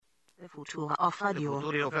The future of radio. The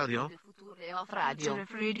future of radio.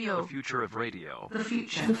 The future of radio. The future of radio. The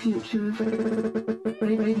future. The future of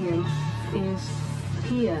radio is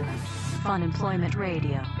here.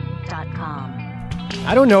 Funemploymentradio.com.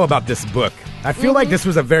 I don't know about this book. I feel like this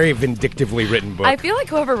was a very vindictively written book. I feel like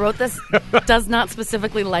whoever wrote this does not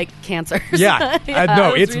specifically like cancers. Yeah.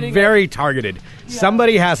 No, it's very targeted. Yeah.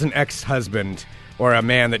 Somebody has an ex-husband or a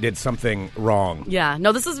man that did something wrong. Yeah.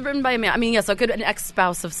 No, this is written by a man. I mean, yes, so it could an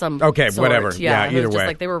ex-spouse of some Okay, sort. whatever. Yeah, it either was just way.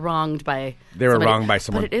 like they were wronged by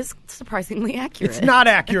someone. But it is surprisingly accurate. It's not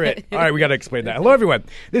accurate. All right, we got to explain that. Hello, everyone.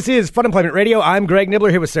 This is Fun Employment Radio. I'm Greg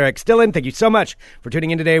Nibbler here with Sarah X. Dillon. Thank you so much for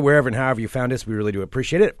tuning in today, wherever and however you found us. We really do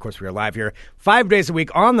appreciate it. Of course, we are live here 5 days a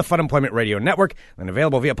week on the Fun Employment Radio Network and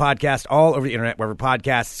available via podcast all over the internet, wherever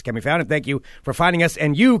podcasts can be found. And thank you for finding us.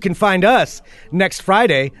 And you can find us next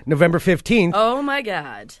Friday, November 15th. Oh, my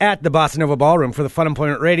God. At the Bossa Nova Ballroom for the Fun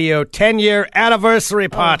Employment Radio 10-year anniversary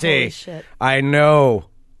party. Oh, holy shit. I know.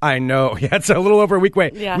 Yeah, it's a little over a week away.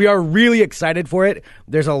 Yeah. We are really excited for it.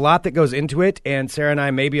 There's a lot that goes into it, and Sarah and I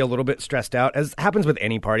may be a little bit stressed out, as happens with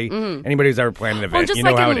any party. Anybody who's ever planned an event, Well, just you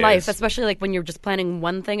know like how in it life, is. especially like when you're just planning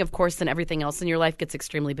one thing, of course, then everything else in your life gets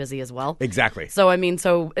extremely busy as well. Exactly. So, I mean,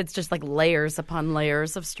 it's just like layers upon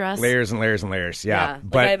layers of stress. Layers and layers and layers, yeah. Like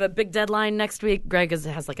But I have a big deadline next week. Greg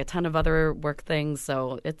has like a ton of other work things,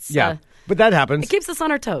 so it's but that happens. it keeps us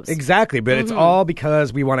on our toes. Exactly, but it's all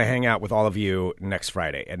because we want to hang out with all of you next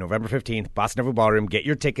Friday at November 15th, Bossa Nova Ballroom. Get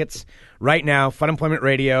your tickets right now,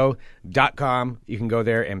 funemploymentradio.com. You can go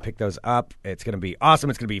there and pick those up. It's going to be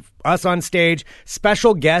awesome. It's going to be us on stage,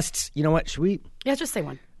 special guests. You know what? Should we? Yeah, just say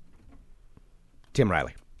one. Tim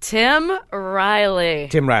Riley. Tim Riley's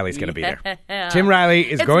going to be there. Tim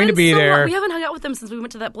Riley is going to be there. We haven't hung out with him since we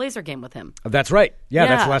went to that Blazer game with him. That's right. Yeah,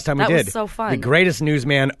 that's the last time we did. That was so fun. The greatest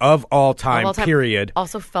newsman of all time, period.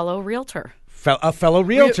 Also fellow realtor. A fellow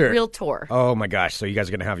realtor. Realtor. Oh, my gosh. So you guys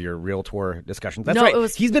are going to have your realtor discussions. That's No, right. it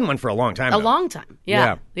was- He's been one for a long time. A though. long time.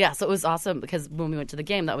 Yeah. So it was awesome because when we went to the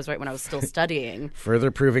game, that was right when I was still studying.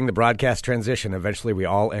 Further proving the broadcast transition. Eventually, we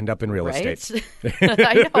all end up in real Right? estate.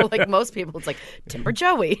 I know. Like most people, it's like Tim or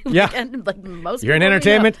Joey. Yeah. And like most You're in people,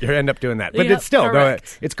 entertainment, you end up doing that. But Yep, it's still,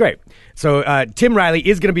 correct. it's great. So Tim Riley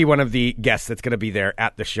is going to be one of the guests that's going to be there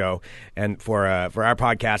at the show and for our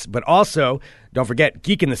podcast. But also, don't forget,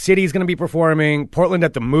 Geek in the City is going to be performing, Portland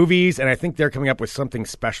at the Movies, and I think they're coming up with something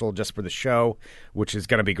special just for the show, which is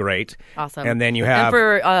going to be great. Awesome. And then you have... And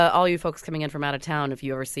for all you folks coming in from out of town, if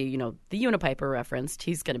you ever see, the Unipiper referenced,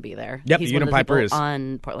 he's going to be there. Yep, he's the one of the Unipiper people is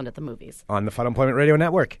on Portland at the Movies. on the Fun Employment Radio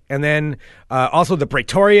Network. And then also the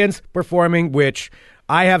Praetorians performing, which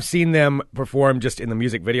I have seen them perform just in the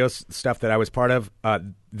music video stuff that I was part of.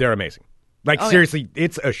 They're amazing. Like, seriously,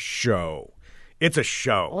 it's a show. It's a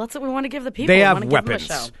show. Well, that's what we want to give the people. They We have want to give them a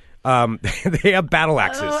weapons. show. They have battle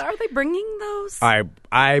axes. Are they bringing those?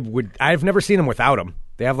 I've never seen them without them.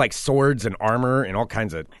 They have like swords and armor and all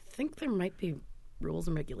kinds of. I think there might be rules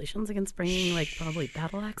and regulations against bringing probably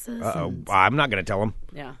battle axes. I'm not going to tell them.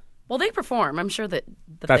 Yeah. Well, they perform. I'm sure that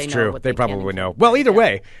That's they know true. what They can probably and know. can't. Well, either Yeah.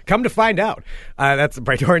 way, come to find out. That's the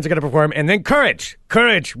Praetorians are going to perform, and then Courage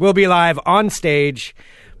will be live on stage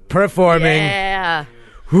performing. Yeah.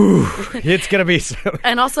 It's going to be so.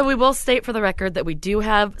 And also, we will state for the record that we do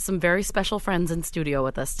have some very special friends in studio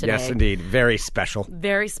with us today. Yes, indeed. Very special.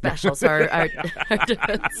 Very special. So our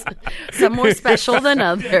some more special than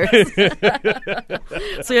others.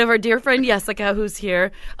 So we have our dear friend Jessica, who's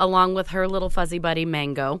here, along with her little fuzzy buddy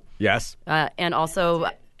Mango, Yes. and also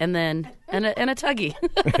and a Tuggy.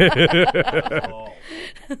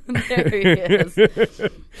 There he is.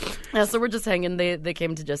 Yeah, so we're just hanging. They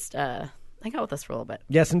came to just hang out with us for a little bit.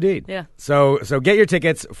 Yes, indeed. Yeah. So get your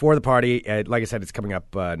tickets for the party. Like I said, it's coming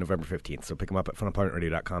up November 15th, so pick them up at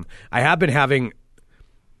funemploymentradio.com. I have been having...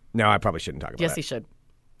 No, I probably shouldn't talk about Yes, that. he should.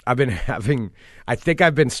 I think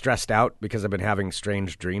I've been stressed out because I've been having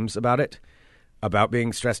strange dreams about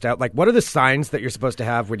being stressed out. Like, what are the signs that you're supposed to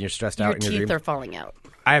have when you're stressed out in your Your teeth dreams? are falling out.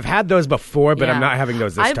 I've had those before, but I'm Yeah. not having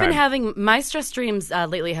those this I've time. been having my stress dreams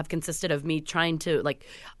lately have consisted of me trying to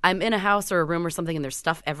I'm in a house or a room or something and there's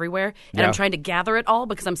stuff everywhere and Yeah. I'm trying to gather it all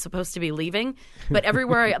because I'm supposed to be leaving, but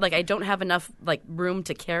everywhere I don't have enough room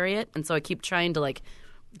to carry it, and so I keep trying to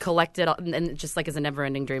collect it all, and it just is a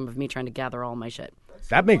never-ending dream of me trying to gather all my shit.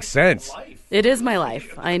 That makes sense. It is my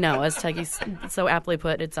life. I know. As Teggy so aptly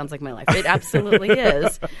put, it sounds like my life. It absolutely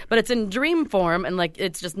is. But it's in dream form, and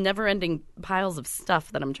it's just never-ending piles of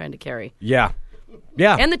stuff that I'm trying to carry. Yeah.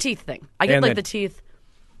 Yeah. And the teeth thing. I get And the teeth,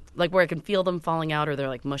 where I can feel them falling out or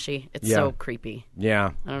they're mushy. It's Yeah. so creepy. Yeah.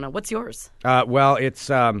 I don't know. What's yours? Well, it's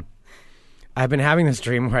I've been having this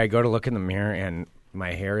dream where I go to look in the mirror and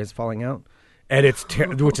my hair is falling out. and it's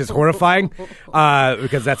which is horrifying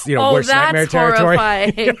because that's worst that's nightmare territory.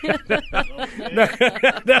 horrifying.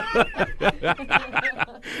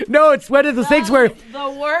 No, it's one of those things where The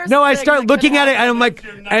worst. no, I thing start that looking could at it happen.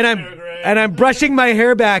 and I'm like, and I'm brushing my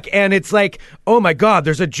hair back and it's like, oh my god,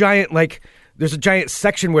 there's a giant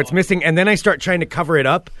section where it's missing, and then I start trying to cover it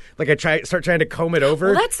up. Like start trying to comb it over.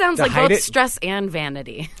 Well, that sounds to like hide both it. stress and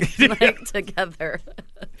vanity like, together.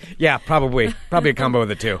 Yeah, probably a combo of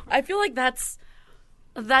the two. I feel like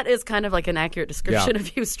that is kind of like an accurate description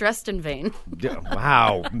of you, stressed and vain.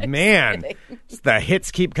 Wow, man, just the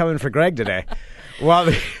hits keep coming for Greg today.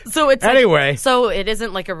 Well, So it's anyway. So it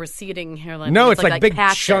isn't like a receding hairline. No, it's like big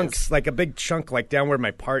patches. chunks, like a big chunk, like down where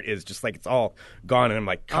my part is, just like it's all gone, and I'm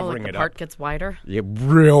like Oh, covering like the it part up. gets wider. Yeah,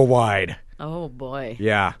 real wide. Oh boy.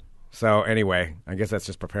 Yeah. So anyway, I guess that's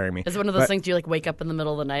just preparing me. Is it one of those But, things? Do you like wake up in the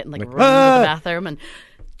middle of the night and like run "Ah!" into the bathroom and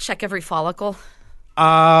check every follicle?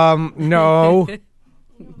 No.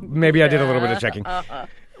 Maybe I did a little bit of checking.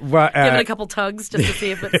 But, Give it a couple tugs just to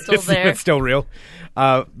see if it's still see if there. it's still real.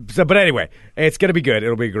 But anyway, it's going to be good.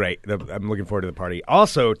 It'll be great. I'm looking forward to the party.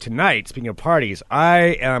 Also, tonight, speaking of parties,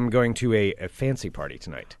 I am going to a fancy party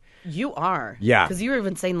tonight. You are. Yeah. Because you were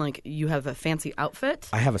even saying like you have a fancy outfit.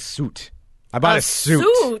 I have a suit. I bought A a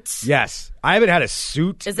suit. suit? Yes. I haven't had a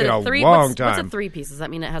suit Is it in a a three? long What's time. a three-piece? Does that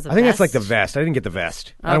mean it has a I think vest? that's like the vest. I didn't get the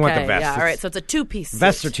vest. I don't want the Okay, vest. Yeah, all right. So it's a two-piece.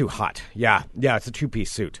 Vests suit. are too hot. Yeah, it's a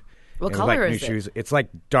two-piece suit. What And color like new is it? shoes. It's like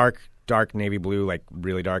dark navy blue, like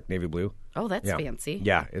really dark navy blue. Oh, that's Yeah. fancy.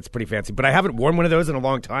 Yeah, it's pretty fancy. But I haven't worn one of those in a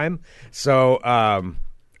long time, so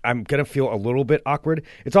I'm gonna feel a little bit awkward.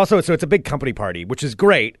 It's a big company party, which is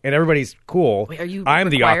great, and everybody's cool. Wait, are you I'm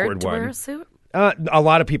the required awkward to one. wear a suit? A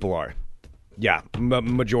lot of people are. Yeah,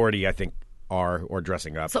 majority I think are or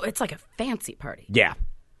dressing up. So it's like a fancy party. Yeah.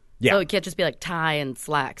 Yeah. So it can't just be like tie and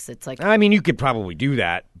slacks. It's like I mean, you could probably do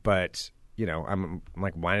that, but I'm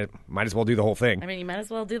like, might as well do the whole thing. I mean, you might as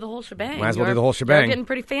well do the whole shebang. Might as well do You're- the whole shebang. You're getting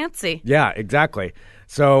pretty fancy. Yeah, exactly.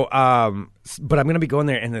 So, but I'm going to be going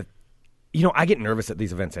there, and I get nervous at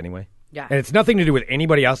these events anyway. Yeah. And it's nothing to do with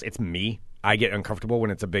anybody else. It's me. I get uncomfortable when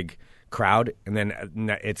it's a big crowd, and then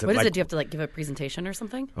it's What like, is it? Do you have to like give a presentation or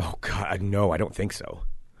something? oh God, no, I don't think so.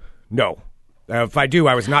 No. If I do,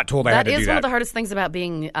 I was not told I had That to do is that. one of the hardest things about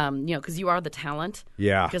being, because you are the talent.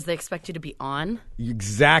 Yeah. Because they expect you to be on.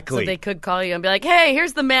 Exactly. So they could call you and be like, hey,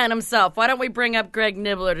 here's the man himself. Why don't we bring up Greg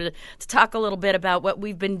Nibbler to talk a little bit about what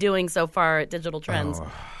we've been doing so far at Digital Trends?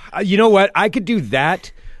 You know what? I could do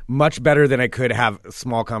that much better than I could have a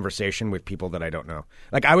small conversation with people that I don't know.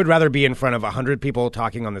 Like, I would rather be in front of 100 people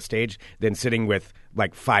talking on the stage than sitting with,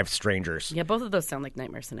 like, 5 strangers. Yeah, both of those sound like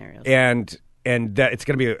nightmare scenarios. And that it's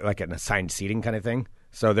going to be like an assigned seating kind of thing.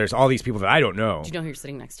 So there's all these people that I don't know. Do you know who you're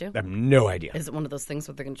sitting next to? I have no idea. Is it one of those things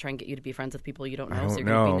where they're going to try and get you to be friends with people you don't know? I so don't you're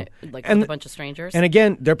know. going to be like And- with a bunch of strangers? And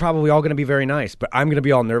again, they're probably all going to be very nice, but I'm going to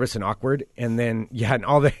be all nervous and awkward. And then, and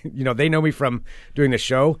all the, they know me from doing the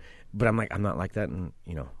show, but I'm like, I'm not like that. And,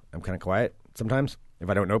 I'm kind of quiet sometimes if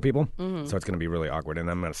I don't know people. Mm-hmm. So it's going to be really awkward.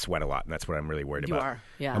 And I'm going to sweat a lot. And that's what I'm really worried You about. are,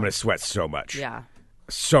 yeah. I'm going to sweat so much. Yeah.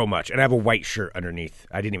 So much. And I have a white shirt underneath.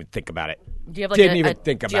 I didn't even think about it. Do you have like Didn't even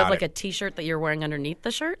think do you have about like it. a T-shirt that you're wearing underneath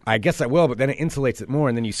the shirt? I guess I will, but then it insulates it more,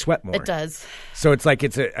 and then you sweat more. It does. So it's like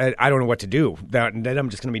I don't know what to do. Then I'm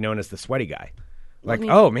just going to be known as the sweaty guy. Like, mean-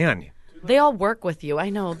 oh man, They all work with you. I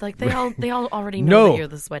know. Like they all already know no, that you're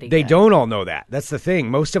the sweaty they guy. don't all know that. That's the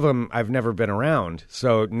thing. Most of them I've never been around,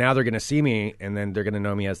 so now they're going to see me, and then they're going to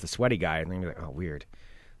know me as the sweaty guy, and they're going to be like, oh, weird.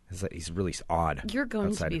 He's really odd. You're going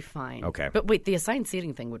outside. to be fine. Okay. But wait, the assigned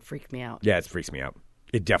seating thing would freak me out. Yeah, it freaks me out.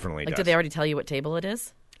 It definitely Like, does. did they already tell you what table it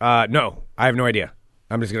is? No, I have no idea.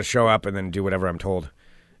 I'm just going to show up and then do whatever I'm told.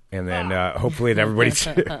 And then hopefully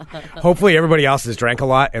hopefully everybody else has drank a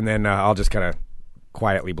lot, and then I'll just kind of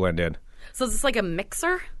quietly blend in. So is this like a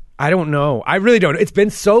mixer? I don't know. I really don't. It's been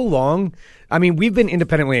so long. I mean, we've been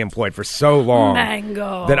independently employed for so long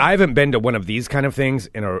Mango. that I haven't been to one of these kind of things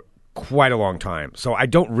in quite a long time. So I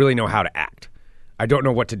don't really know how to act. I don't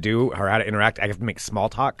know what to do or how to interact. I have to make small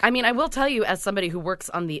talk. I mean, I will tell you, as somebody who works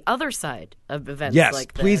on the other side of events Yes,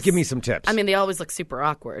 like this. please give me some tips. I mean, they always look super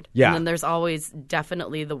awkward. Yeah. And then there's always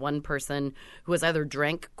definitely the one person who has either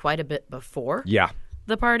drank quite a bit before Yeah.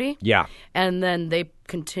 the party. Yeah. And then they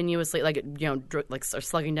continuously, are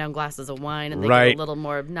slugging down glasses of wine and they Right. get a little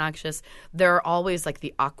more obnoxious. There are always, like,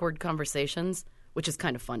 the awkward conversations which is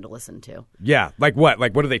kind of fun to listen to. Yeah, like what?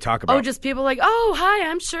 Like what do they talk about? Oh, just people like, oh, hi,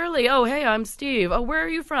 I'm Shirley. Oh, hey, I'm Steve. Oh, where are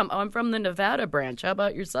you from? Oh, I'm from the Nevada branch. How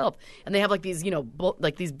about yourself? And they have like these,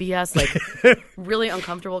 like these BS, like really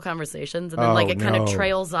uncomfortable conversations. And then like it kind of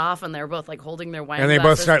trails off and they're both like holding their wine and they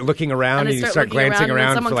glasses. both start looking around and you start glancing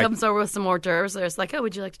around. And someone for, comes over with some hors d'oeuvres. They're just like, oh,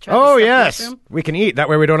 would you like to try oh, this yes, mushroom? we can eat. That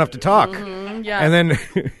way we don't have to talk. Yeah.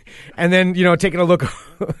 And then, taking a look,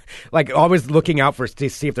 like always looking out to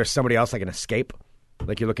see if there's somebody else like an escape.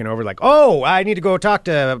 Like you're looking over like, oh, I need to go talk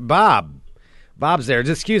to Bob. Bob's there.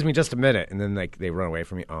 Just excuse me just a minute. And then like they run away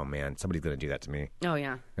from me. Oh, man, somebody's going to do that to me. Oh,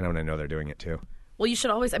 yeah. And I'm going to know they're doing it too. Well, you should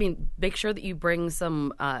always, make sure that you bring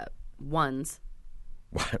some ones.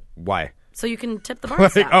 Why? So you can tip the bar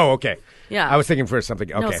staff. Oh, okay. Yeah. I was thinking for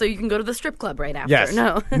something. Okay. No, so you can go to the strip club right after. Yes.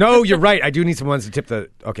 No. No, you're right. I do need some ones to tip the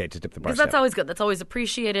bar Because staff. that's always good. That's always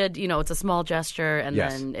appreciated. It's a small gesture, and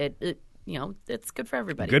Yes. then it it's good for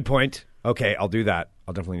everybody. Good point. Okay, I'll do that.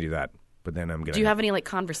 I'll definitely do that. But then I'm going to... Do you have any like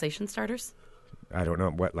conversation starters? I don't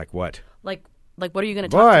know. What? Like what? Like what are you going to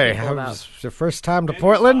talk to Boy, people it about? was your first time to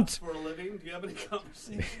Portland? For a living, do you have any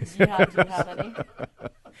conversations? Do you have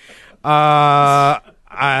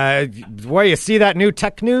any? Boy, you see that new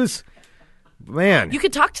tech news? Man. You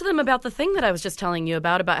could talk to them about the thing that I was just telling you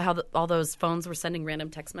about how all those phones were sending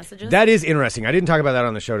random text messages. That is interesting. I didn't talk about that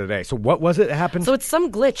on the show today. So what was it that happened? So it's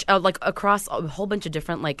some glitch like across a whole bunch of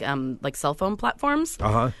different like cell phone platforms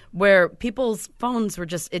where people's phones were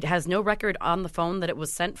it has no record on the phone that it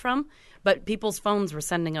was sent from, but people's phones were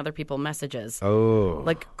sending other people messages. Oh.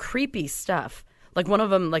 Like creepy stuff. Like one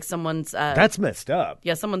of them, like someone's... That's messed up.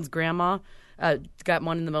 Yeah, someone's grandma got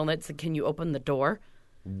one in the middle that said, can you open the door?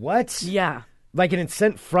 What? Yeah. Like it's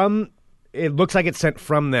sent from... It looks like it's sent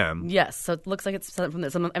from them. Yes, so it looks like it's sent from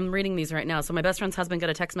this. I'm reading these right now. So my best friend's husband got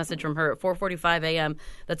a text message from her at 4:45 a.m.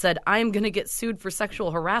 that said, I'm going to get sued for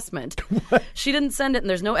sexual harassment. What? She didn't send it, and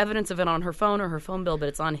there's no evidence of it on her phone or her phone bill, but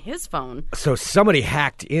it's on his phone. So somebody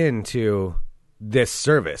hacked into this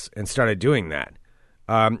service and started doing that.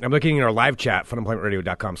 I'm looking at our live chat,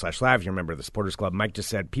 funemploymentradio.com/live. You remember the Supporters Club. Mike just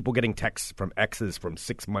said, people getting texts from exes from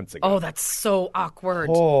 6 months ago. Oh, that's so awkward.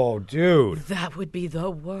 Oh, dude. That would be the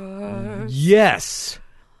worst. Yes.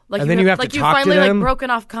 Like and then you have to like talk you finally to them. like broken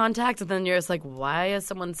off contact, and then you're just like, why is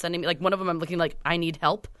someone sending me? Like one of them, I'm looking like, I need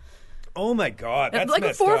help. Oh my God, that's like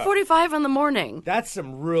messed 4:45 in the morning. That's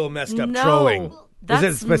some real messed up No, trolling. that's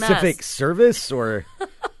Is it a specific mess. service or?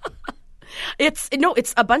 It's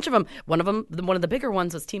a bunch of them. One of the bigger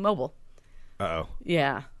ones was T-Mobile. Uh-oh.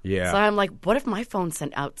 Yeah. Yeah. So I'm like, what if my phone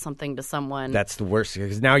sent out something to someone? That's the worst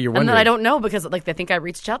because now you're and wondering. then I don't know because like they think I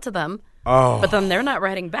reached out to them. Oh. But then they're not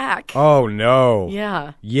writing back. Oh no.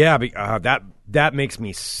 Yeah. Yeah. That makes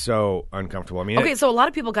me so uncomfortable. I mean, Okay, so a lot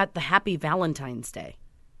of people got the Happy Valentine's Day.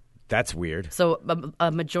 That's weird. So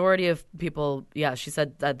a majority of people, yeah, she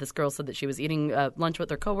said that this girl said that she was eating lunch with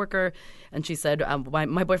her coworker, and she said,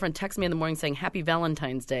 my boyfriend texted me in the morning saying Happy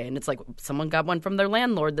Valentine's Day, and it's like someone got one from their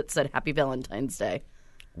landlord that said Happy Valentine's Day.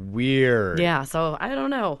 Weird. Yeah, so I don't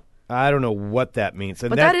know. I don't know what that means. And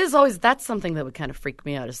But that's something that would kind of freak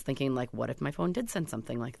me out, is thinking like, what if my phone did send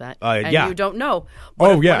something like that? And yeah. you don't know.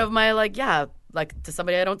 Oh, if yeah. One of my like to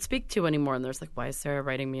somebody I don't speak to anymore, and there's like, why is Sarah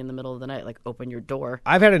writing me in the middle of the night? Like, open your door.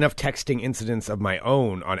 I've had enough texting incidents of my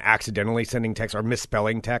own on accidentally sending texts or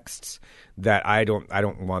misspelling texts that I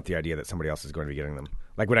don't want the idea that somebody else is going to be getting them.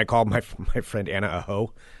 Like when I called my friend Anna a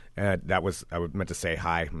hoe, I meant to say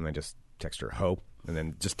hi, and I just text her hoe, and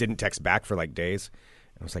then just didn't text back for like days.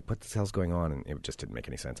 I was like, what the hell's going on? And it just didn't make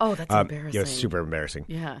any sense. Oh, that's embarrassing. Yeah, it was super embarrassing.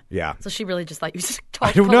 Yeah. Yeah. So she really just like, you just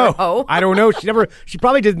I don't know. Hoe. I don't know. She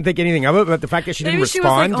probably didn't think anything of it, but the fact that she didn't Maybe she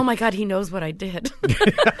respond. was like, oh my God, he knows what I did.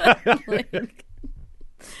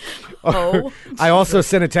 Oh. I also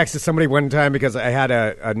sent a text to somebody one time because I had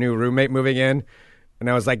a new roommate moving in. And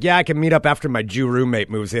I was like, yeah, I can meet up after my Jew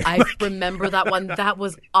roommate moves in. I remember that one. That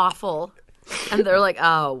was awful. And they're like,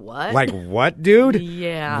 oh, what? Like, what, dude?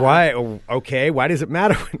 Yeah. Why? Okay, why does it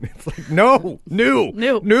matter? It's like, no, new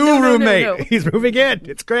roommate. No. He's moving in.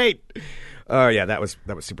 It's great. Oh, yeah, that was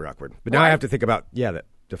super awkward. But now I have to think about, the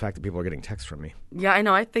fact that people are getting texts from me. Yeah, I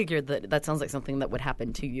know. I figured that sounds like something that would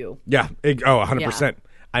happen to you. Yeah. 100%.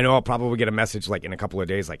 I know I'll probably get a message like in a couple of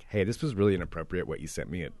days like, hey, this was really inappropriate what you sent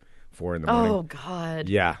me at 4 a.m. Oh, God.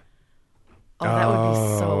 Yeah. Oh, that would be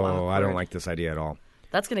so awkward. Oh, I don't like this idea at all.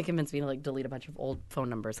 That's going to convince me to like delete a bunch of old phone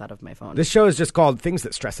numbers out of my phone. This show is just called Things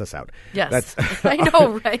That Stress Us Out. Yes. I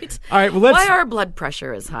know, right? All right, well, why our blood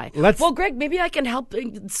pressure is high. Well, Greg, maybe I can help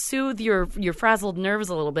soothe your frazzled nerves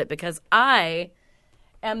a little bit, because I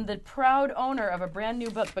am the proud owner of a brand new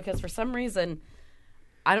book, because for some reason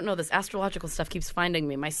I don't know. This astrological stuff keeps finding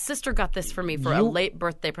me. My sister got this for me for a late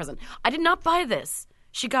birthday present. I did not buy this.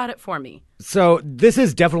 She got it for me. So this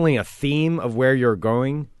is definitely a theme of where you're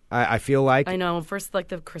going. I feel like I know. First, like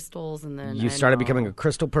the crystals, and then you started becoming a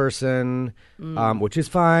crystal person, which is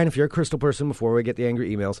fine if you're a crystal person. Before we get the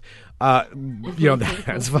angry emails,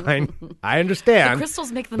 that's fine. I understand. The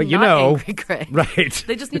crystals make them but not angry, Greg. Right?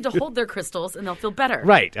 They just need to hold their crystals, and they'll feel better.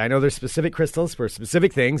 Right. I know there's specific crystals for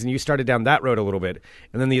specific things, and you started down that road a little bit,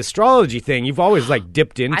 and then the astrology thing you've always like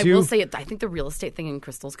dipped into. I will say, I think the real estate thing and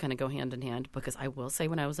crystals kind of go hand in hand, because I will say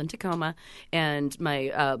when I was in Tacoma, and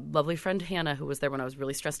my lovely friend Hannah, who was there when I was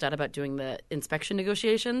really stressed out about doing the inspection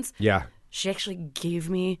negotiations, she actually gave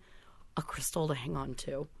me a crystal to hang on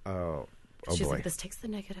to. Oh She's boy. like, this takes the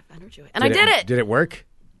negative energy away. And I did it. Did it work?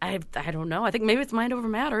 I don't know. I think maybe it's mind over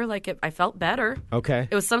matter. Like, I felt better. Okay.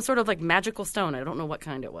 It was some sort of like magical stone. I don't know what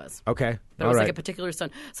kind it was. Okay. But it was like a particular stone.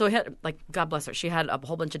 So it had, like, God bless her, she had a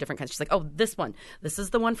whole bunch of different kinds. She's like, oh, this one. This is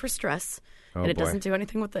the one for stress. And it doesn't do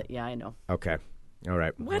anything with it. Yeah, I know. Okay. All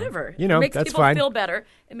right. Whatever. You know, it makes that's people fine. feel better.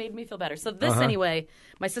 It made me feel better. So this, anyway,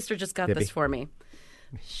 my sister just got this for me.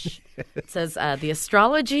 It says, the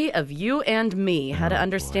astrology of you and me, how to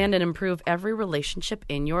understand and improve every relationship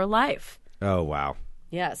in your life. Oh, wow.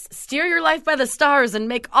 Yes. Steer your life by the stars and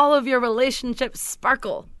make all of your relationships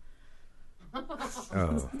sparkle.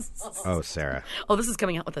 Oh, Sarah. Oh, this is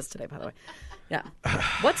coming out with us today, by the way. Yeah.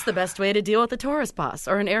 What's the best way to deal with a Taurus boss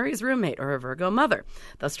or an Aries roommate or a Virgo mother?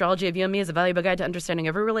 The astrology of you and me is a valuable guide to understanding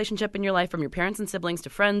every relationship in your life, from your parents and siblings to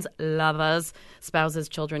friends, lovers, spouses,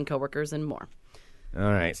 children, coworkers, and more.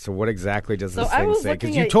 All right. So what exactly does this I thing was say? Because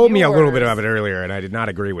looking you at told me a little bit yours. of it earlier, and I did not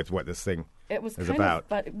agree with what this thing It was is kind about. of,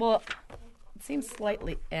 but well, it seems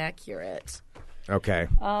slightly accurate. Okay.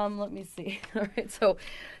 Let me see. All right, so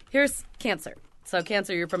here's Cancer. So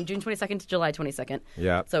Cancer, you're from June 22nd to July 22nd.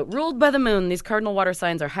 Yeah. So ruled by the moon, these cardinal water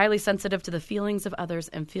signs are highly sensitive to the feelings of others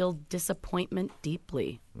and feel disappointment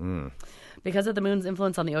deeply. Because of the moon's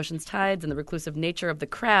influence on the ocean's tides and the reclusive nature of the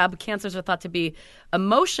crab, Cancers are thought to be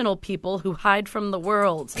emotional people who hide from the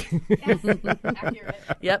world. Accurate.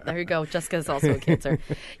 Yep, there you go. Jessica is also a Cancer.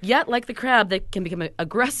 Yet, like the crab, they can become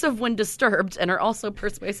aggressive when disturbed and are also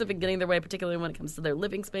persuasive in getting their way, particularly when it comes to their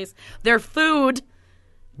living space, their food,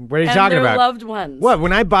 What are you and talking their about? loved ones. What?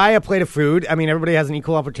 When I buy a plate of food, I mean, everybody has an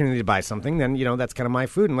equal opportunity to buy something. Then, that's kind of my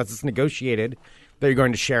food, unless it's negotiated that you're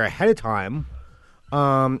going to share ahead of time,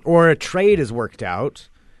 or a trade is worked out.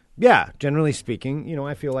 Yeah, generally speaking,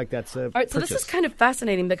 I feel like that's a All right, so purchase. this is kind of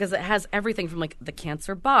fascinating because it has everything from, like, the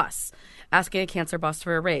Cancer boss, asking a Cancer boss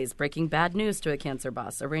for a raise, breaking bad news to a Cancer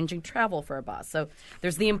boss, arranging travel for a boss. So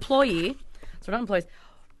there's the employee. So not employees.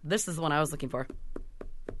 This is the one I was looking for.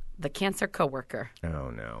 The Cancer coworker.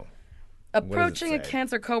 Oh, no. Approaching a say?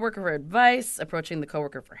 Cancer coworker for advice, approaching the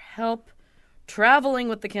coworker for help, traveling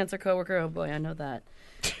with the Cancer coworker. Oh boy, I know that.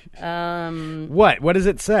 What? What does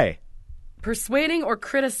it say? Persuading or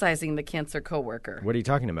criticizing the Cancer coworker. What are you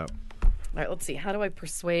talking about? All right, let's see. How do I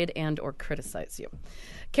persuade and or criticize you?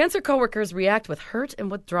 Cancer coworkers react with hurt and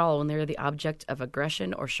withdrawal when they are the object of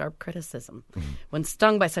aggression or sharp criticism. When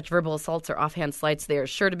stung by such verbal assaults or offhand slights, they are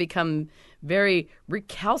sure to become very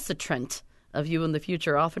recalcitrant of you in the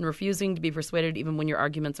future, often refusing to be persuaded even when your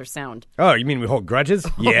arguments are sound. Oh, you mean we hold grudges?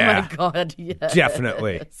 Yeah. Oh my God, yes.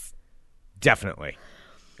 Definitely.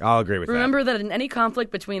 I'll agree with Remember that in any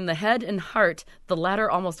conflict between the head and heart, the latter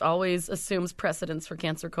almost always assumes precedence for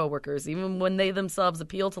Cancer coworkers. Even when they themselves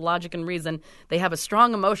appeal to logic and reason, they have a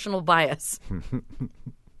strong emotional bias.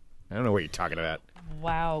 I don't know what you're talking about.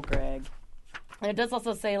 Wow, Greg. And it does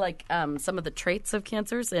also say, like, some of the traits of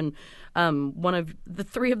Cancers, and one of the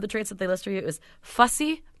three of the traits that they list for you is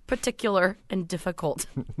fussy, particular, and difficult.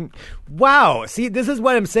 Wow. See, this is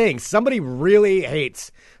what I'm saying. Somebody really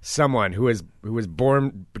hates someone who was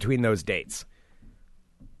born between those dates.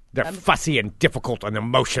 They're fussy and difficult and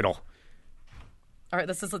emotional. All right,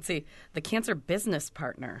 let's see, the Cancer business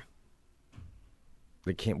partner.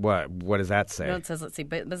 They can't. What does that say? No, it says, let's see,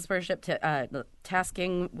 business partnership,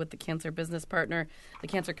 tasking with the Cancer business partner, the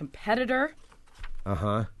Cancer competitor.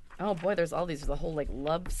 Uh-huh. Oh, boy, there's all these. There's a whole, like,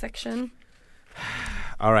 love section.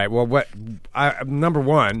 All right. Well, number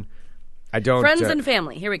one, I don't. Friends and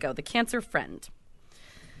family. Here we go. The Cancer friend.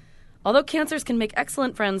 Although Cancers can make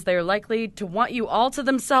excellent friends, they are likely to want you all to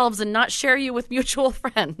themselves and not share you with mutual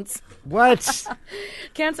friends. What?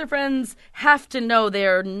 Cancer friends have to know they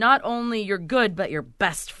are not only your good, but your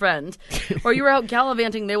best friend. Or you are out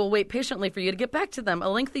gallivanting, they will wait patiently for you to get back to them. A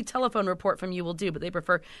lengthy telephone report from you will do, but they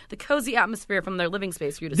prefer the cozy atmosphere from their living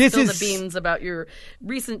space for you to spill the beans about your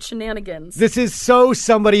recent shenanigans. This is so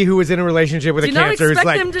somebody who is in a relationship with a Cancer. Do not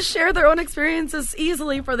expect them to share their own experiences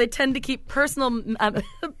easily, for they tend to keep personal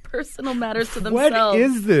matters to themselves. What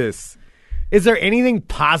is this? Is there anything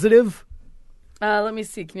positive? Let me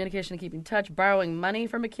see. Communication and keeping touch. Borrowing money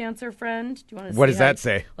from a Cancer friend. Do you want to see what does that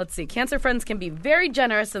say? Let's see. Cancer friends can be very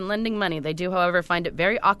generous in lending money. They do, however, find it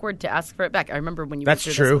very awkward to ask for it back. I remember when you went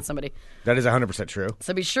through this with somebody. That is 100% true.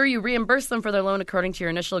 So be sure you reimburse them for their loan according to your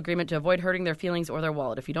initial agreement to avoid hurting their feelings or their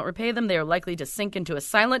wallet. If you don't repay them, they are likely to sink into a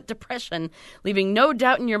silent depression, leaving no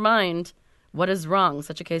doubt in your mind what is wrong.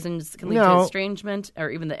 Such occasions can lead to estrangement or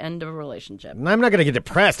even the end of a relationship. I'm not going to get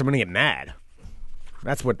depressed. I'm going to get mad.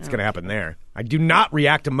 That's what's going to happen there. I do not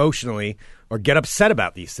react emotionally or get upset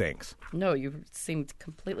about these things. No, you seemed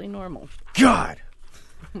completely normal. God.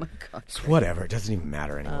 Oh, my God. It's whatever. It doesn't even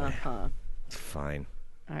matter anyway. It's fine.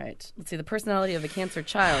 All right. Let's see. The personality of a Cancer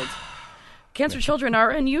child. Cancer children are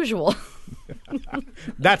unusual.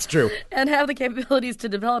 That's true. And have the capabilities to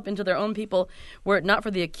develop into their own people were it not for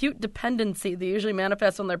the acute dependency they usually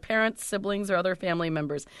manifest on their parents, siblings, or other family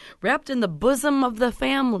members. Wrapped in the bosom of the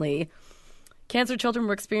family, Cancer children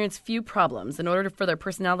will experience few problems. In order for their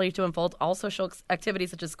personality to unfold, all social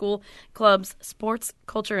activities such as school, clubs, sports,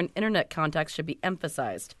 culture, and internet contacts should be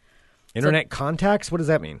emphasized. Internet contacts? What does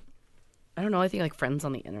that mean? I don't know. I think like friends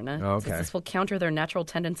on the internet. Oh, okay. This will counter their natural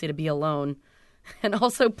tendency to be alone and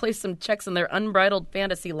also place some checks in their unbridled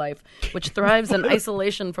fantasy life, which thrives in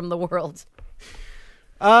isolation from the world.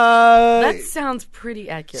 That sounds pretty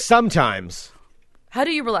accurate. Sometimes. How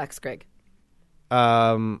do you relax, Greg?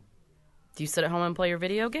 Do you sit at home and play your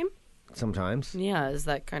video game? Sometimes. Yeah, is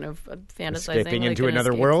that kind of fantasizing? Escaping like into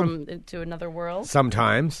another world? Into another world?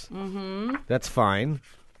 Sometimes. Mm-hmm. That's fine.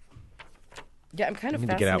 Yeah, I'm kind of I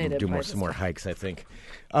need to fascinated. get out and do some more hikes, I think.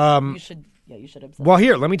 You should obsess. Well,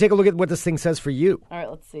 here, let me take a look at what this thing says for you. All right,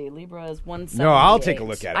 let's see. Libra is 178. No, I'll take a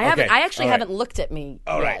look at it. I actually haven't looked at me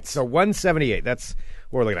All yet. right, so 178. That's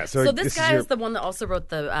what we're looking at. So this guy is the one that also wrote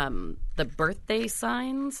the birthday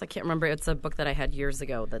signs. I can't remember. It's a book that I had years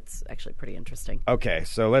ago that's actually pretty interesting. Okay,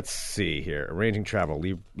 so let's see here. Arranging travel.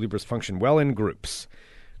 Libras function well in groups.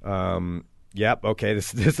 Yep, okay.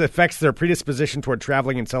 This affects their predisposition toward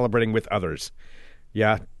traveling and celebrating with others.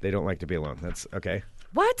 Yeah, they don't like to be alone. That's okay.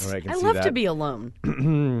 What? Right, I love to be alone.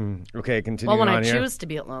 Okay, continue Well, when on I here. choose to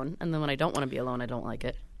be alone, and then when I don't want to be alone, I don't like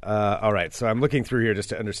it. All right, so I'm looking through here just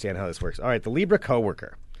to understand how this works. All right, the Libra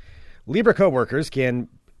coworker. Libra coworkers can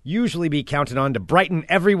usually be counted on to brighten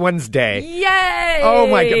everyone's day. Yay! Oh,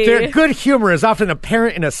 my God. Their good humor is often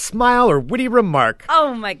apparent in a smile or witty remark.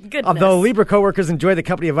 Oh, my goodness. Although Libra coworkers enjoy the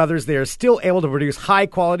company of others, they are still able to produce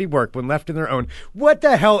high-quality work when left on their own. What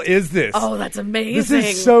the hell is this? Oh, that's amazing. This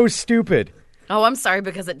is so stupid. Oh, I'm sorry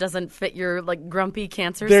because it doesn't fit your grumpy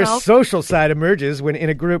Cancer Their self. social side emerges when in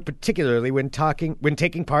a group, particularly when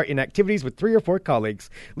taking part in activities with 3 or 4 colleagues.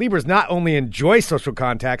 Libras not only enjoy social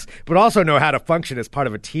contacts, but also know how to function as part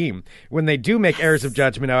of a team. When they do make errors of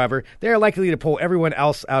judgment, however, they are likely to pull everyone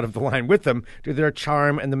else out of the line with them due to their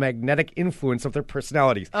charm and the magnetic influence of their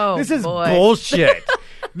personalities. Oh, this is boy. bullshit.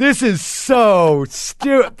 This is so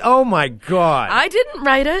stupid. Oh, my God. I didn't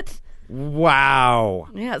write it. Wow.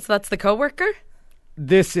 Yeah, so that's the coworker?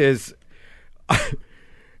 This is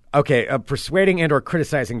okay. Persuading and or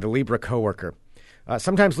criticizing the Libra coworker.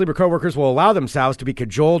 Sometimes Libra coworkers will allow themselves to be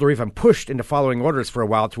cajoled or even pushed into following orders for a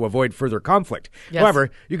while to avoid further conflict. Yes. However,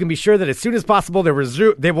 you can be sure that as soon as possible they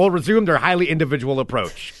will resume their highly individual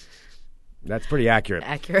approach. That's pretty accurate.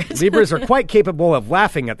 Libras are quite capable of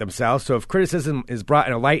laughing at themselves, so if criticism is brought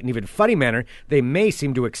in a light and even funny manner, they may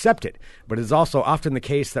seem to accept it. But it is also often the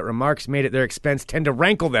case that remarks made at their expense tend to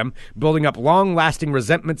rankle them, building up long-lasting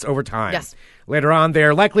resentments over time. Yes. Later on, they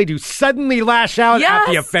are likely to suddenly lash out at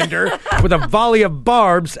the offender with a volley of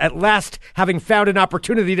barbs, at last having found an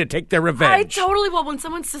opportunity to take their revenge. I totally will. When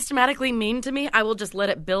someone's systematically mean to me, I will just let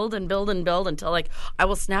it build and build and build until I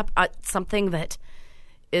will snap at something that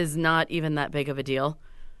is not even that big of a deal.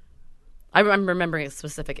 I'm remembering a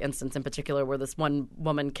specific instance in particular where this one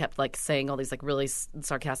woman kept saying all these really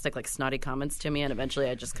sarcastic, snotty comments to me, and eventually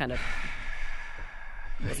I just kind of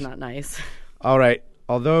was not nice. All right.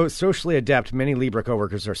 Although socially adept, many Libra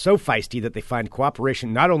coworkers are so feisty that they find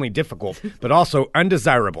cooperation not only difficult, but also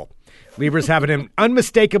undesirable. Libras have an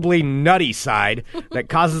unmistakably nutty side that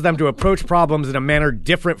causes them to approach problems in a manner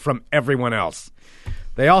different from everyone else.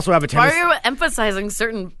 They also have a Why tendency. are you emphasizing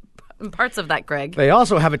certain parts of that, Greg? They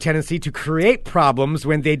also have a tendency to create problems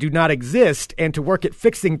when they do not exist and to work at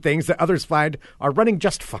fixing things that others find are running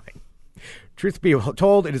just fine. Truth be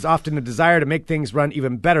told, it is often a desire to make things run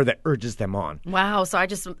even better that urges them on. Wow, so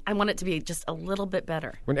I want it to be just a little bit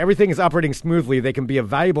better. When everything is operating smoothly, they can be a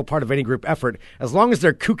valuable part of any group effort as long as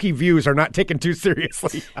their kooky views are not taken too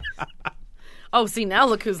seriously. Oh, see, now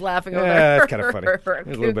look who's laughing over Yeah, there. that's kind of funny.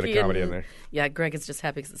 There's a little bit of Kooky comedy and- in there. Yeah, Greg is just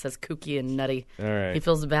happy because it says kooky and nutty. All right. He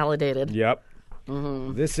feels validated. Yep.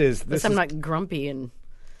 This is I'm not grumpy and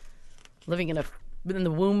living in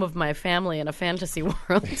the womb of my family in a fantasy world.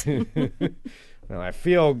 Well, I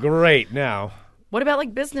feel great now. What about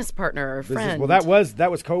like business partner or friend? Well, that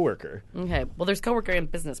was coworker. Okay. Well, there's coworker and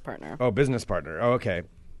business partner. Oh, business partner. Oh, okay.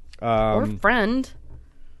 Or friend.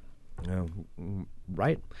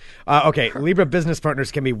 Right. Okay. Libra business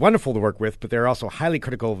partners can be wonderful to work with, but they're also highly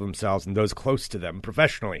critical of themselves and those close to them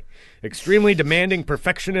professionally. Extremely demanding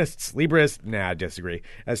perfectionists, Libras, I disagree.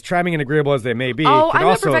 As charming and agreeable as they may be, Oh, can I'm a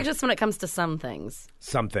also perfectionist when it comes to some things.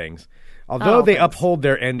 some things. Although they thanks. uphold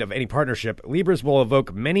their end of any partnership, Libras will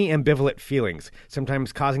evoke many ambivalent feelings,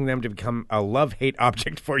 sometimes causing them to become a love-hate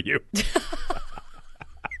object for you.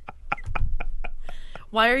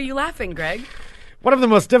 Why are you laughing, Greg? One of the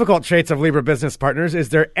most difficult traits of Libra business partners is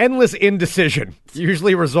their endless indecision,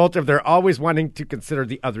 usually a result of their always wanting to consider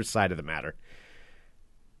the other side of the matter.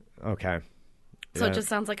 Okay. So Yeah. it just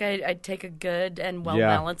sounds like I'd take a good and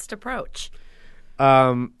well-balanced approach.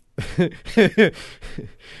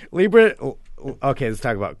 Libra, okay, let's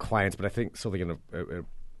talk about clients, but I think something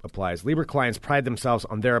applies. Libra clients pride themselves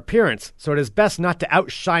on their appearance, so it is best not to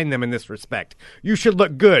outshine them in this respect. You should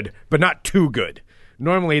look good, but not too good.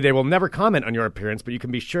 Normally, they will never comment on your appearance, but you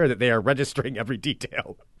can be sure that they are registering every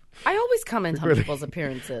detail. I always comment on people's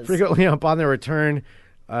appearances. Frequently upon their return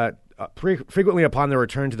to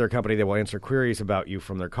their company, they will answer queries about you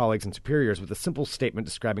from their colleagues and superiors with a simple statement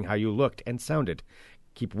describing how you looked and sounded.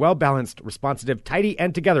 Keep well-balanced, responsive, tidy,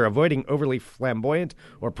 and together, avoiding overly flamboyant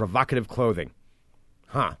or provocative clothing.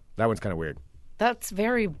 Huh. That one's kind of weird. That's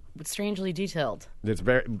very strangely detailed. It's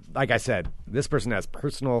very, like I said, this person has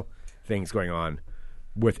personal things going on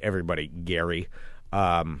with everybody. Gary. It's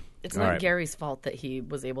all not right. Gary's fault that he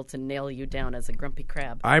was able to nail you down as a grumpy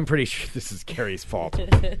crab. I'm pretty sure this is Gary's fault.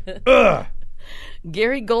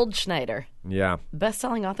 Gary Goldschneider, Yeah.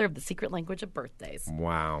 best-selling author of The Secret Language of Birthdays.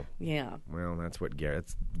 Wow. Yeah. Well, that's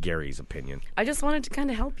Gary's opinion. I just wanted to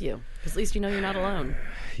kind of help you, because at least you know you're not alone.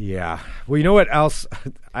 Yeah. Well, you know what else?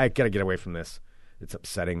 I gotta get away from this. It's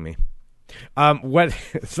upsetting me. What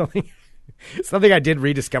something I did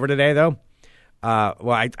rediscover today, though.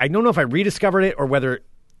 Well, I don't know if I rediscovered it or whether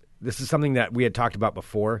this is something that we had talked about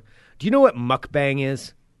before. Do you know what mukbang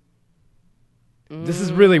is? This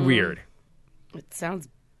is really weird. It sounds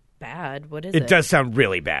bad. What is it? It does sound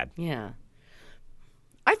really bad. Yeah.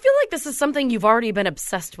 I feel like this is something you've already been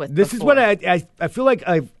obsessed with This before. is what I feel like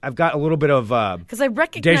I've got a little bit of Because I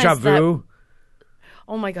recognize deja vu. that.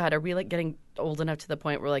 Oh my God, are we like getting old enough to the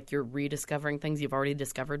point where like you're rediscovering things you've already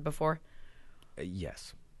discovered before?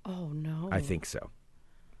 Yes, Oh no. I think so.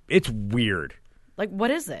 It's weird. Like, what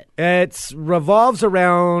is it? It revolves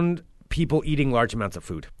around people eating large amounts of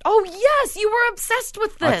food. Oh yes, you were obsessed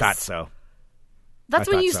with this. I thought so. That's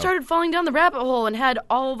I when thought you so. started falling down the rabbit hole and had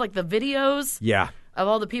all of like the videos Yeah. of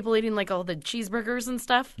all the people eating like all the cheeseburgers and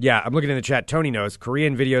stuff. Yeah, I'm looking in the chat. Tony knows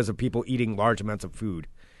Korean videos of people eating large amounts of food.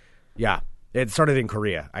 Yeah, it started in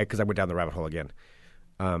Korea because I went down the rabbit hole again.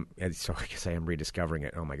 And so I guess I am rediscovering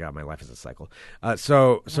it. Oh my God, my life is a cycle.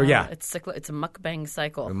 So yeah, It's it's a mukbang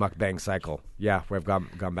cycle. a mukbang cycle. Yeah, where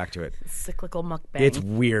I've gone back to it. Cyclical mukbang. It's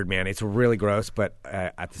weird, man. It's really gross, but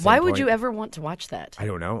at the same Why would point, you ever want to watch that? I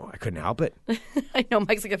don't know. I couldn't help it. I know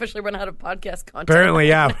Mike's like officially run out of podcast content. Apparently,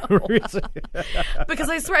 yeah. Because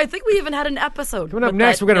I swear, I think we even had an episode. Coming up with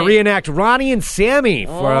next, that we're going to name. reenact Ronnie and Sammy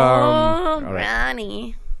from. Oh, all right.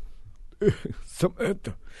 Ronnie.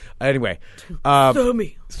 Samantha. Anyway,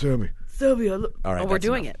 Sammy. Sammy. Sammy. All right, Oh, we're that's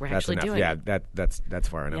doing enough. it. We're That's actually enough. doing yeah, it. that's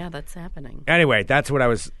far enough. Yeah, that's happening. Anyway, that's what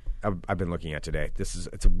I've been looking at today.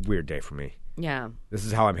 It's a weird day for me. Yeah. This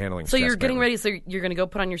is how I'm handling. So stress, you're getting apparently. ready. So you're going to go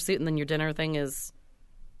put on your suit, and then your dinner thing is.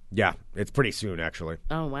 Yeah, it's pretty soon actually.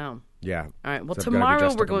 Oh wow. Yeah. All right. Well, So I've gotta be tomorrow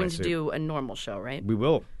dressed we're up in my going to suit. do a normal show, right? We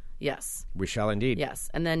will. Yes. We shall indeed. Yes.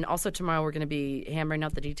 And then also tomorrow we're going to be hammering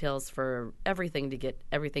out the details for everything to get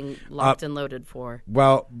everything locked and loaded for.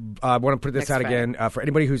 Well, I want to put this Next out Friday. again for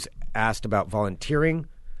anybody who's asked about volunteering.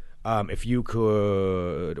 If you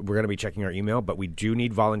could, we're going to be checking our email, but we do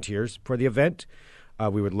need volunteers for the event.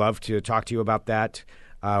 We would love to talk to you about that.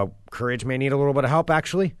 Courage may need a little bit of help,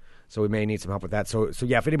 actually. So we may need some help with that. So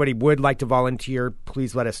yeah, if anybody would like to volunteer,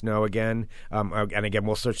 please let us know again. And again,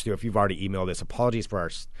 we'll search through. If you've already emailed us,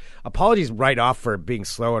 apologies right off for being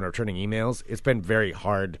slow on returning emails. It's been very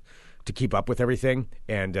hard to keep up with everything,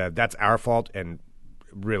 and that's our fault. And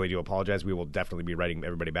really do apologize. We will definitely be writing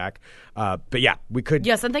everybody back. But yeah, we could.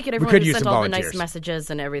 Yes, and thank you to everyone who sent all the nice messages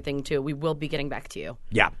and everything too. We will be getting back to you.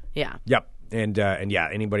 Yeah. Yeah. Yep. And yeah,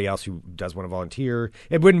 anybody else who does want to volunteer,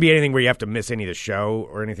 it wouldn't be anything where you have to miss any of the show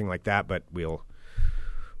or anything like that. But we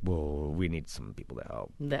need some people to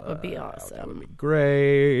help. That would be awesome. That would be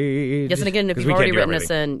great. Yes, and again, if you've already written us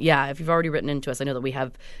in, if you've already written into us, I know that we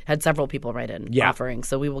have had several people write in offering,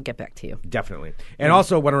 so we will get back to you. Definitely. And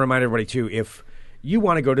also want to remind everybody too, if you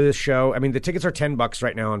want to go to this show, I mean, the tickets are $10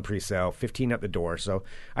 right now on pre-sale, $15 at the door. So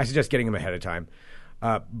I suggest getting them ahead of time.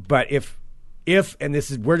 But if and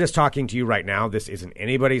this is, we're just talking to you right now, this isn't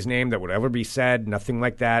anybody's name that would ever be said, nothing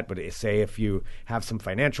like that. But say if you have some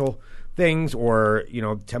financial things or,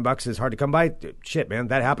 $10 is hard to come by, shit, man,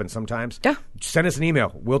 that happens sometimes. Yeah. Send us an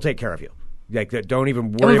email. We'll take care of you. Like, don't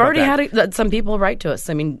even worry and we've about already that. had some people write to us.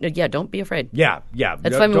 I mean, don't be afraid. Yeah.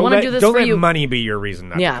 That's fine. We want to do this for you. Don't let money be your reason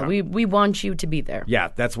not to come. we want you to be there. Yeah,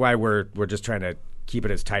 that's why we're just trying to keep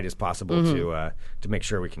it as tight as possible to make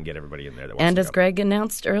sure we can get everybody in there that wants and to as go. Greg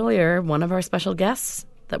announced earlier, one of our special guests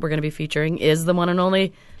that we're going to be featuring is the one and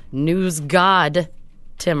only news god,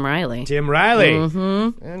 Tim Riley.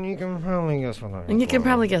 Mm-hmm. And you can probably guess what And you can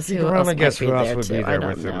probably guess who else might be there, too. I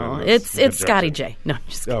don't know. It's Scotty J. No, I'm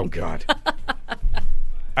just kidding. Oh, God.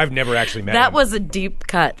 I've never actually met him. That was a deep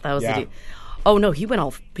cut. Oh, no, he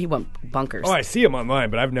went bunkers. Oh, I see him online,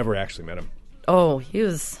 but I've never actually met him. Oh,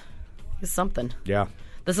 he's something. Yeah.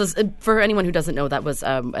 This is, for anyone who doesn't know, that was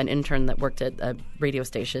an intern that worked at a radio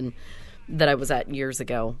station that I was at years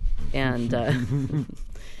ago. And,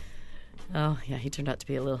 oh, yeah, he turned out to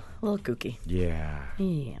be a little kooky. Yeah.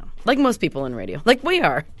 Yeah. Like most people in radio. Like we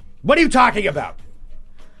are. What are you talking about?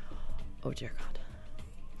 Oh, dear God.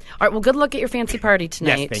 All right, well, good luck at your fancy party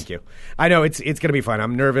tonight. Yes, thank you. I know, it's going to be fun.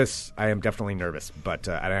 I'm nervous. I am definitely nervous, but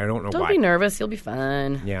I don't know why. Don't be nervous. You'll be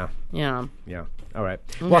fine. Yeah. Yeah. All right.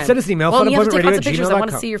 Okay. Well, send us an email. Well, you have to take lots of pictures. I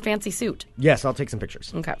want to funemploymentradio@gmail.com. see your fancy suit. Yes, I'll take some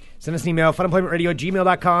pictures. Okay. Send us an email,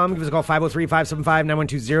 funemploymentradio@gmail.com. Give us a call,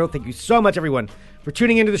 503-575-9120. Thank you so much, everyone, for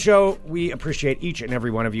tuning into the show. We appreciate each and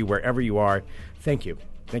every one of you, wherever you are. Thank you.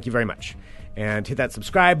 Thank you very much. And hit that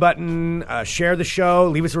subscribe button, share the show,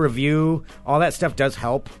 leave us a review. All that stuff does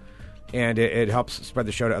help. And it helps spread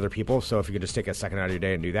the show to other people. So if you could just take a second out of your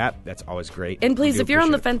day and do that, that's always great. And please, if you're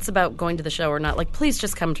on the fence about going to the show or not, please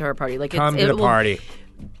just come to our party. Come to the party.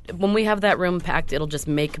 When we have that room packed, it'll just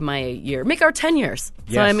make my year. Make our 10 years.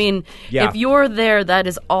 Yes. So, I mean, if you're there, that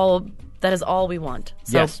is all we want.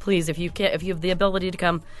 So yes. Please, if you have the ability to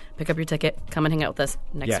come, pick up your ticket, come and hang out with us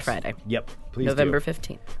next Friday. Yep. Please November do.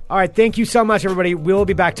 15th. All right. Thank you so much, everybody. We'll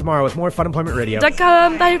be back tomorrow with more Fun Employment Radio.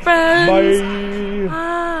 .com. Bye, friends.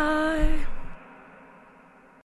 Bye.